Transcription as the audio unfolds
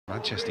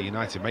Manchester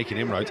United making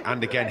inroads,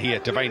 and again here,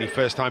 Devaney,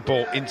 first time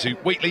ball into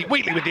Wheatley.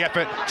 Wheatley with the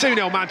effort,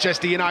 2-0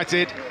 Manchester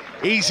United.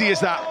 Easy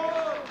as that.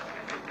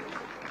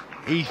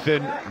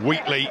 Ethan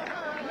Wheatley,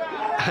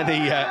 and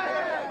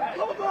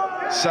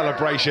the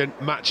celebration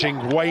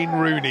matching Wayne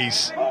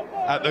Rooney's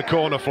at the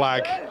corner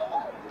flag.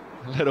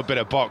 A little bit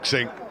of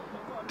boxing,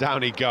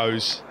 down he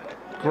goes.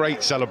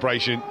 Great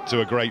celebration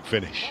to a great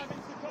finish.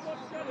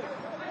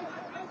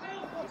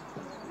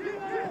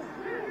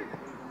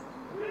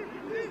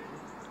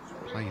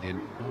 Played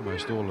in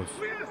almost all of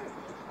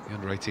the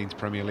under-18s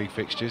Premier League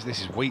fixtures.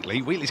 This is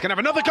Wheatley. Wheatley's going to have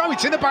another go.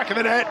 It's in the back of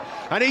the net.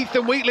 And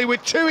Ethan Wheatley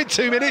with 2 in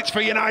 2 minutes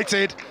for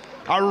United.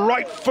 A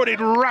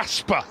right-footed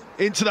rasper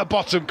into the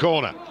bottom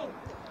corner.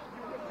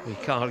 You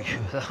can't argue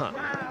with that.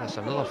 That's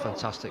another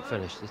fantastic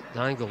finish. The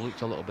angle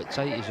looked a little bit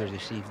tight as he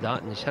received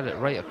that, and he's hit it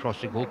right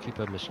across the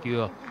goalkeeper,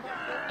 Mascure,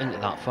 into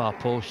that far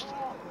post.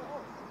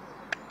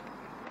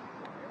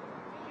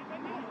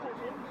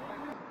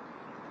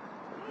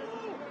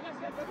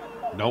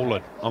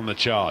 Nolan on the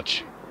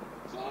charge.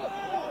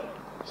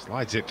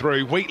 Slides it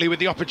through. Wheatley with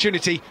the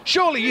opportunity.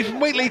 Surely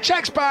Ethan Wheatley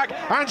checks back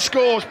and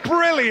scores.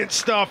 Brilliant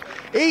stuff.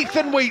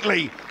 Ethan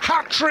Wheatley,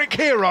 hat-trick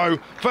hero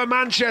for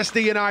Manchester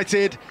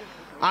United.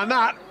 And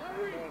that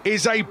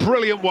is a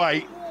brilliant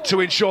way to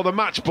ensure the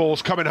match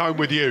ball's coming home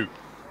with you.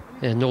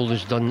 Yeah,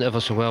 Nolan's done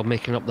ever so well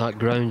making up that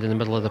ground in the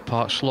middle of the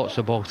park. Slots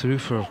the ball through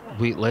for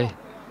Wheatley.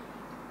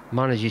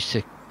 Manages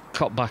to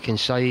cut back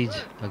inside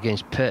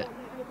against Pitt.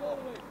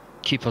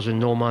 Keepers in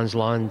no man's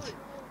land.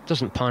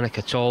 Doesn't panic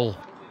at all.